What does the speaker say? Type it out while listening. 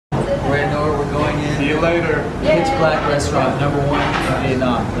Later. Pitch Black restaurant, #1 in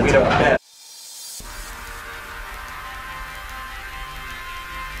Vietnam. Let's go.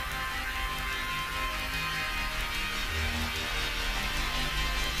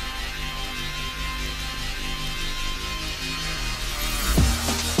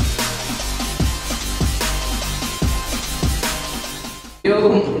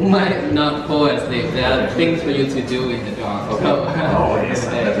 You might not fall asleep. There are things for you to do in the dark.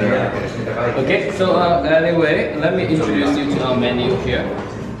 Okay, so anyway, let me introduce you to our menu here.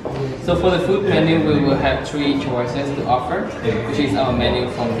 So for the food menu, we will have 3 choices to offer, which is our menu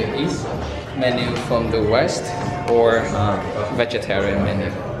from the east, menu from the west, or vegetarian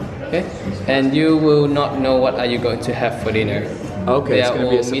menu. Okay, and you will not know what are you going to have for dinner. Okay, they it's are going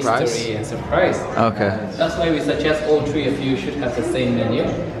to be a all surprise? mystery and surprise. Okay. That's why we suggest all 3 of you should have the same menu.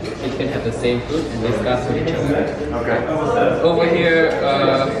 You can have the same food and discuss with each other. Okay. Over here,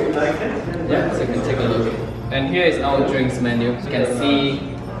 yeah, so you can take a look. And here is our drinks menu. You can see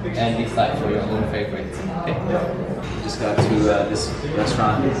and decide for your own favorites. Okay. Just got to this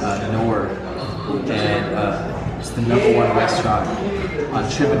restaurant, Noir, and it's the #1 restaurant on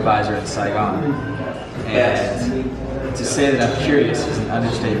TripAdvisor in Saigon. And to say that I'm curious is an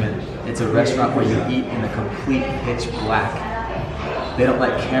understatement. It's a restaurant where you eat in a complete pitch black. They don't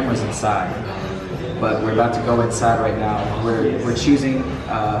let cameras inside, but we're about to go inside right now. We're choosing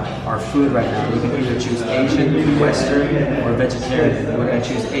our food right now. You can either choose Asian, Western, or vegetarian. We're going to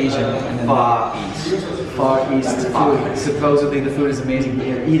choose Asian and then Far East food. Supposedly the food is amazing, but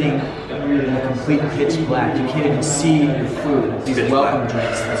you're eating in a complete pitch black. You can't even see your food. These welcome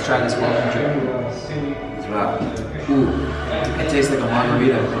drinks. Let's try this welcome drink. Wow. Ooh, it tastes like a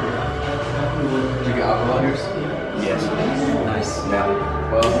margarita. Did you get alcohol here? Yes. Nice. Yeah.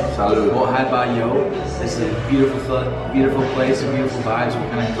 Well, salud. Well, hi bye yo. This is a beautiful place, beautiful vibes.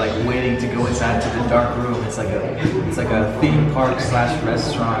 We're kind of like waiting to go inside to the dark room. It's like a theme park /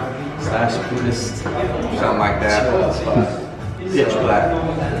 restaurant / Buddhist. Something like that. Pitch black.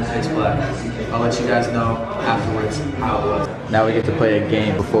 Pitch black. I'll let you guys know afterwards how it was. Now we get to play a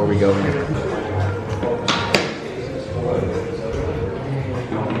game before we go here.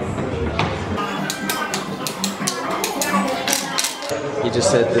 He just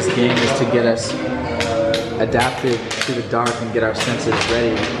said this game is to get us adapted to the dark and get our senses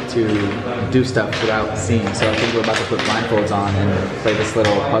ready to do stuff without seeing. So I think we're about to put blindfolds on and play this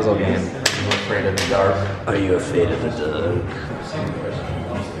little puzzle game. Are you afraid of the dark? Are you afraid of the dark?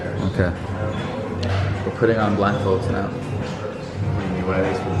 Okay. We're putting on blindfolds now.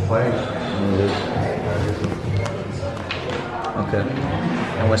 Anyways, we're playing. Okay.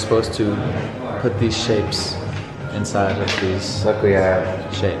 And we're supposed to put these shapes inside of these Luckily I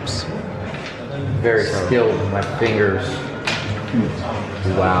have shapes. very skilled with my fingers.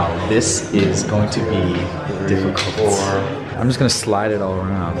 Wow, this is going to be difficult. I'm just gonna slide it all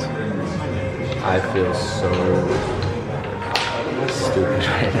around. I feel so stupid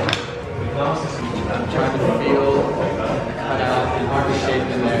right now. I'm trying to feel the cutout and the shape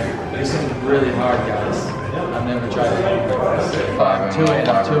in there. This is really hard, guys. I've never tried it before. I'm two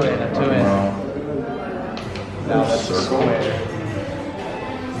in. Now that's a square.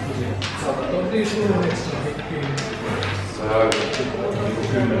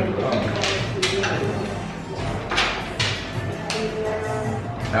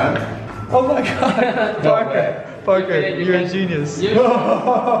 Oh my God, Parker, you're a genius. I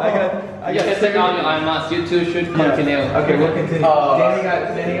got take out your eye mask. You two should continue. Okay, we'll continue.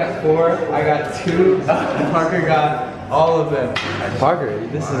 Danny got 4. I got 2. And Parker got all of them. Parker,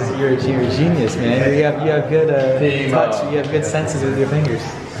 this is you're a genius, man. You have good touch. You have good senses with your fingers.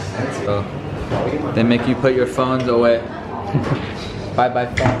 So they make you put your phones away. Bye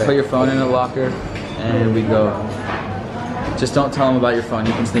phone. Put your phone in a locker, and we go. Just don't tell them about your phone.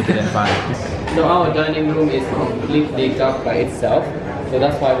 You can sneak it in fine. So our dining room is completely dark by itself. So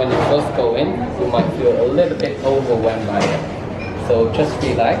that's why when you first go in, you might feel a little bit overwhelmed by it. So just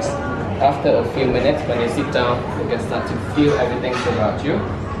relax. After a few minutes, when you sit down, you can start to feel everything surround you.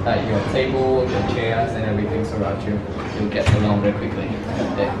 Like your table, your chairs, and everything surround you. You'll get along very quickly.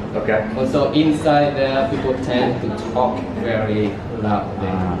 Okay. Also inside there, people tend to talk very loudly.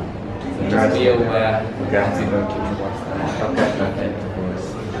 So just be aware. Okay.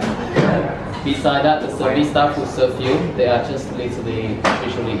 Beside that, the service staff who serve you, they are just literally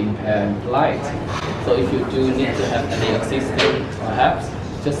visually impaired and blind. So if you do need to have any assistance, perhaps,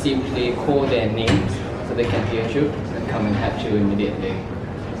 just simply call their names so they can hear you and come and help you immediately.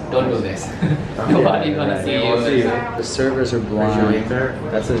 Don't do this. Nobody's gonna see you. The servers are blind.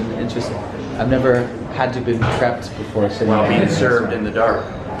 That's an interesting. I've never had to be prepped before sitting Well, down. being served in the dark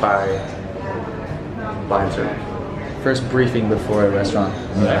by Fine, sir. First briefing before a restaurant.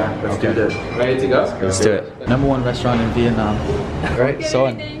 Yeah, let's do this. Ready to go? Let's do it. #1 restaurant in Vietnam. Right? So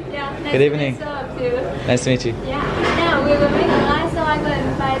on. Good evening. Nice to meet you. Yeah. Now we will make a line, so I'm going to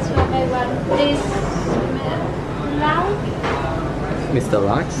invite you everyone. Please, round. Mr.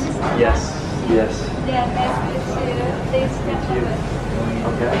 Lux? Yes. Yes. Yeah, nice to meet you. Please step forward.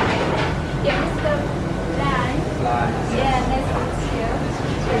 Okay. Yeah, Mr. Lai. Yeah, nice to meet you.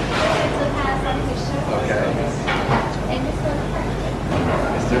 To have some pictures. Okay. And Mr. Park.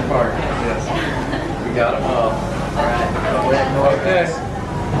 Mr. Park. Yes. We got them all. Alright. We're at Noir.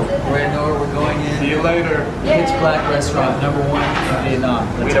 We're at Noir. We're going in. See you later. Pitch Black restaurant, #1 in Vietnam.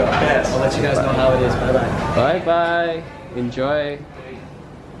 We the best. I'll let you guys know how it is. Bye bye. Bye bye. Enjoy.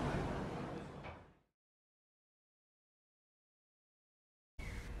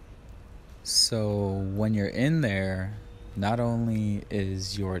 So when you're in there, not only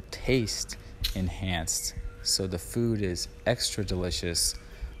is your taste enhanced, so the food is extra delicious,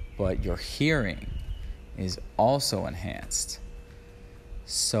 but your hearing is also enhanced.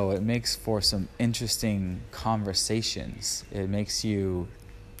 So it makes for some interesting conversations. It makes you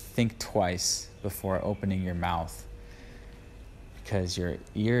think twice before opening your mouth, because your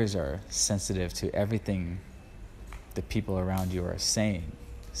ears are sensitive to everything the people around you are saying.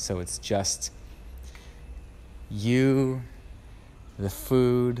 So it's just you, the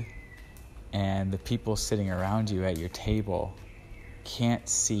food, and the people sitting around you at your table can't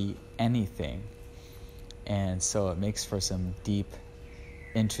see anything. And so it makes for some deep,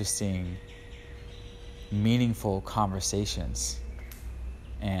 interesting, meaningful conversations.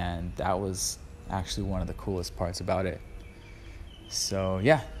 And that was actually one of the coolest parts about it. So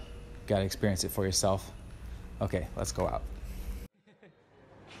yeah, gotta experience it for yourself. Okay, let's go out.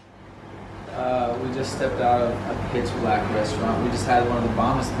 We just stepped out of a pitch black restaurant. We just had one of the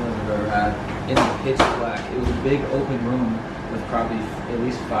bombest meals we've ever had in the pitch black. It was a big open room with probably at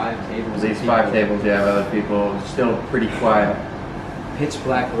least 5 tables. At least 5 tables, yeah, of other people. Still pretty quiet. Pitch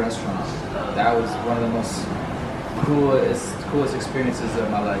black restaurant. That was one of the most coolest experiences of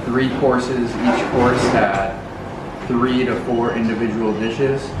my life. 3 courses. Each course had 3 to 4 individual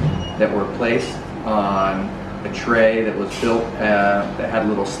dishes that were placed on a tray that was built that had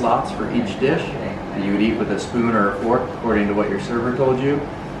little slots for each dish that you would eat with a spoon or a fork according to what your server told you,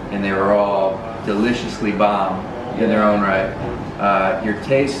 and they were all deliciously bomb in their own right. Your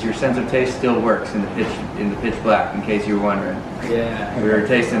sense of taste still works in the pitch black, in case you were wondering. Yeah. We were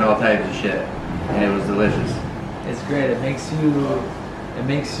tasting all types of shit, and it was delicious. It's great. It makes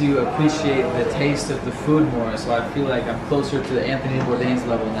you appreciate the taste of the food more. So I feel like I'm closer to the Anthony Bourdain's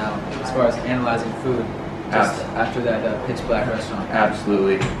level now as far as analyzing food. Just after that pitch black restaurant.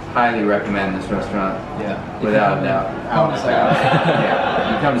 Absolutely. Highly recommend this restaurant. Yeah. Without a doubt. Come to Saigon.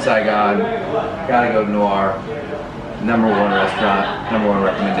 Yeah. You come to Saigon, gotta go to Noir. #1 restaurant, #1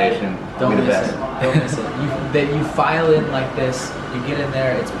 recommendation. Don't Be the miss best. it. Don't miss it. You file in like this, you get in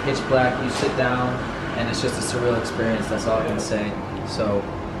there, it's pitch black, you sit down, and it's just a surreal experience. That's all I can say. So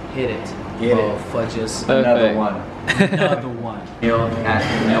hit it. Get it. Fudges. Another one. Another one. Meal at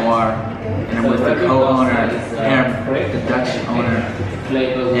Noir, and I'm with the co-owner, the Dutch owner,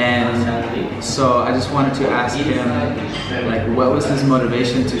 and so I just wanted to ask him, like, what was his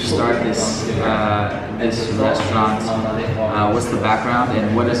motivation to start this restaurant? What's the background,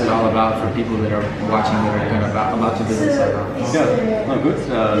 and what is it all about for people that are watching that are about to visit Saigon? Yeah, no, good.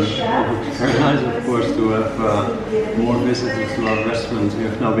 Very nice, of course, to have more visitors to our restaurant. We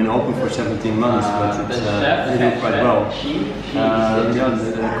have now been open for 17 months, but it's doing quite well.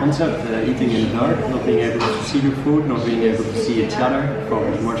 The concept, eating in the dark, not being able to see the food, not being able to see each other,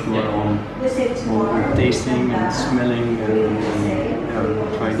 focus much more on tasting and smelling and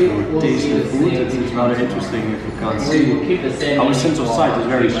trying to taste the food. It's rather interesting if you can't see. Our sense of sight is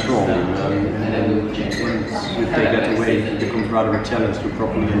very strong, and once you take that away, it becomes rather a challenge to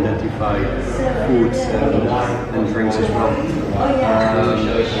properly identify foods and drinks as well.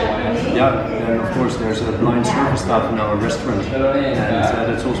 And of course there's a blind service staff in our restaurant, and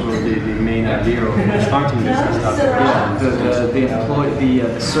that's also the main idea of starting this staff.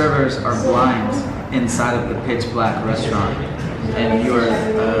 The servers are blind inside of the pitch black restaurant, and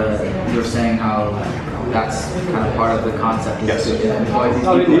you're saying how that's kind of part of the concept. Yes. To employ these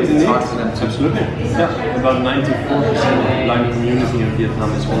people and talk to them too. Absolutely. Yeah. About 94% of the blind community in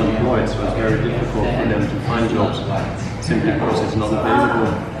Vietnam is unemployed, so it's very difficult for them to find jobs simply because it's not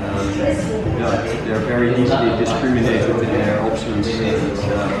available. They're very easily discriminated in their options.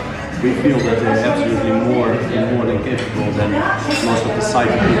 We feel that they're absolutely more than capable than most of the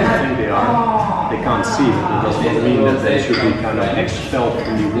sighted people think they are. they can't see. It does not mean that they should be kind of expelled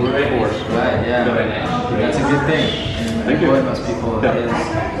from the workforce. Right, yeah. That's a good thing. Thank you. Most people is,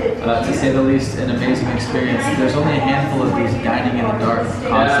 to say the least, an amazing experience. There's only a handful of these dining in the dark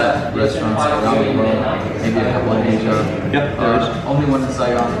concept restaurants around the world, maybe a couple in Asia. Yep, there is. Only one in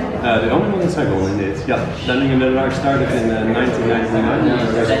Saigon. The only one in Saigon, indeed. Yeah, Dining in the Dark started in 1999 in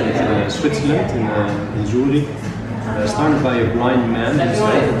a restaurant in Switzerland, in Zurich. Started by a blind man, a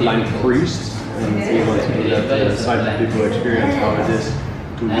blind priest, and he wanted to let sighted people experience how it is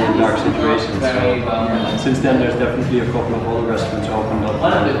to be in dark situations. Since then, there's definitely a couple of other restaurants opened up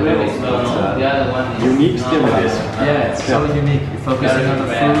around the world, but unique still it is. Yeah, it's so unique. You're focusing on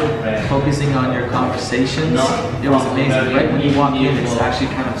the food, focusing on your conversations. It was amazing. Right when you walk in, it's actually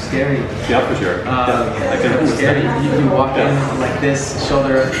kind of scary. Yeah, for sure. It's scary. You walk in like this,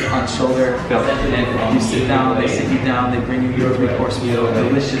 shoulder on shoulder, and you sit down, they sit you down, they bring you your 3-course meal,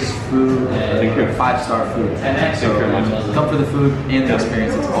 delicious food, 5-star food. So come for the food and the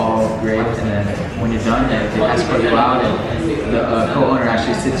experience. It's all great, and then when you're done, they escort you out, and the co-owner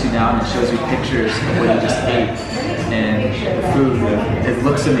actually sits you down and shows you pictures of what you just ate. And the food, it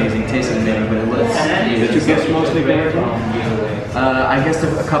looks amazing, tastes amazing, but it looks amazing. Did you guess mostly Ganifit? I guess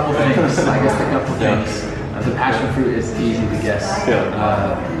a couple things. The passion fruit is easy to guess. So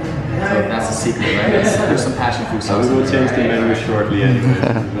that's the secret, right? There's some passion fruit sauce. We will change the menu shortly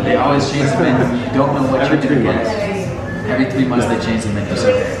anyway. They always change the menu. You don't know what you're going to get. Every 3 months they change the menu,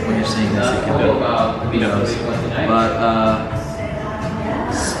 so when you're seeing this, it can be, who knows. But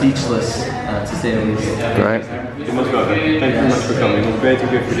speechless, to say the least. Great. You're most welcome. Thank you very much for coming. It was great to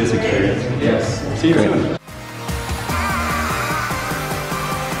give you this experience. Yes. See you soon.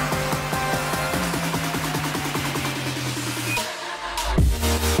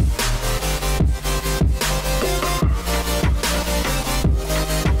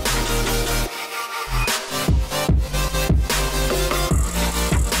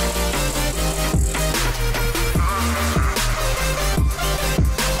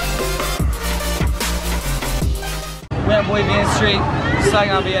 Street,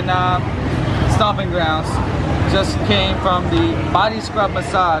 Saigon, Vietnam, stomping grounds. Just came from the body scrub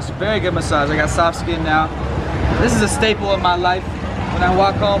massage, very good massage. I got soft skin now. This is a staple of my life. When I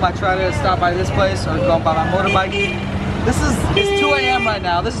walk home, I try to stop by this place or go by my motorbike. It's 2 a.m. right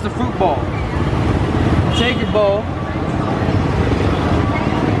now. This is the fruit bowl. Take your bowl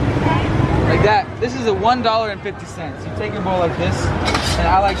like that. This is a $1.50. You take your bowl like this, and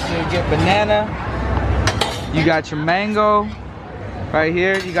I like to get banana. You got your mango right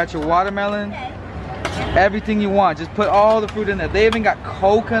here. You got your watermelon. Everything you want. Just put all the fruit in there. They even got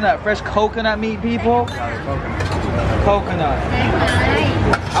coconut, fresh coconut meat, people. Coconut.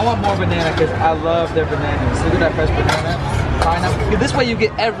 I want more banana because I love their bananas. Look at that fresh banana. Pineapple. This way you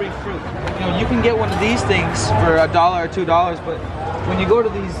get every fruit. You know, you can get one of these things for $1 or $2, but when you go to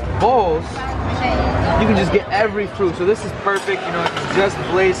these bowls, you can just get every fruit. So this is perfect. You know, just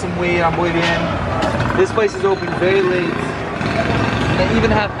blaze some weed on Muy Bien. This place is open very late. They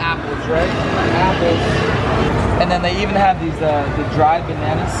even have apples, right? Apples. And then they even have these the dried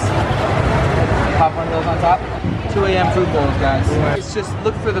bananas. Pop one of those on top. 2 a.m. fruit bowls, guys. It's just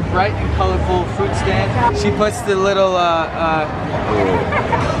look for the bright and colorful fruit stand. She puts the little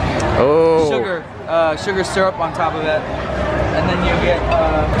sugar syrup on top of it. And then you get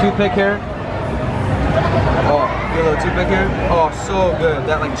toothpick here. Oh, get a little toothpick here. Oh, so good.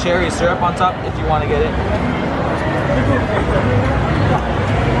 That like cherry syrup on top if you want to get it.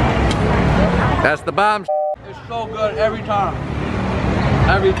 That's the bomb. It's so good every time.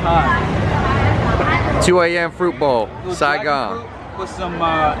 Every time. 2 a.m. fruit bowl, Saigon. Fruit with some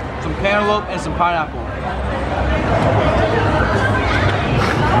cantaloupe and some pineapple.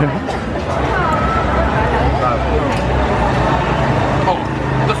 Oh,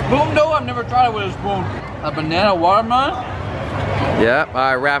 the spoon though, I've never tried it with a spoon. A banana watermelon. Yep. All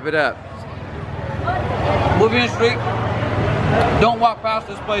right, wrap it up. Muy Bien Street. Don't walk past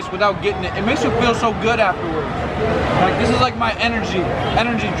this place without getting it. It makes you feel so good afterwards. Like this is like my energy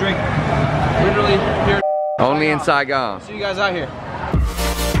drink. Literally here. Only in Saigon. See you guys out here.